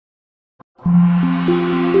The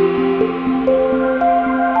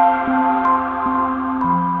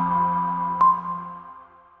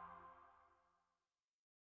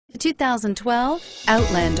 2012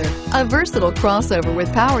 Outlander. A versatile crossover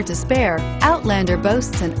with power to spare, Outlander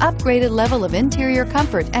boasts an upgraded level of interior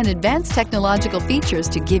comfort and advanced technological features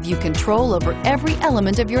to give you control over every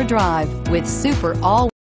element of your drive. With super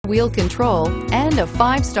all-wheel control and a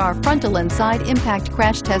 5-star frontal and side impact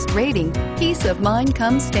crash test rating, peace of mind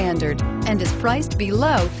comes standard and is priced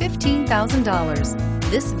below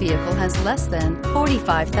 $15,000. This vehicle has less than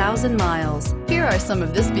 45,000 miles. Here are some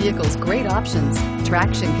of this vehicle's great options: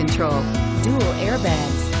 traction control, dual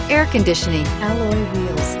airbags, air conditioning, alloy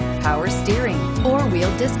wheels, power steering,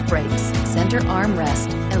 4-wheel disc brakes, center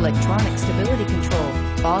armrest, electronic stability control,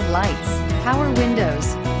 fog lights, power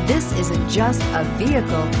windows. This isn't just a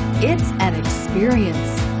vehicle, it's an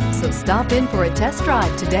experience. So stop in for a test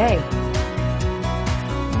drive today.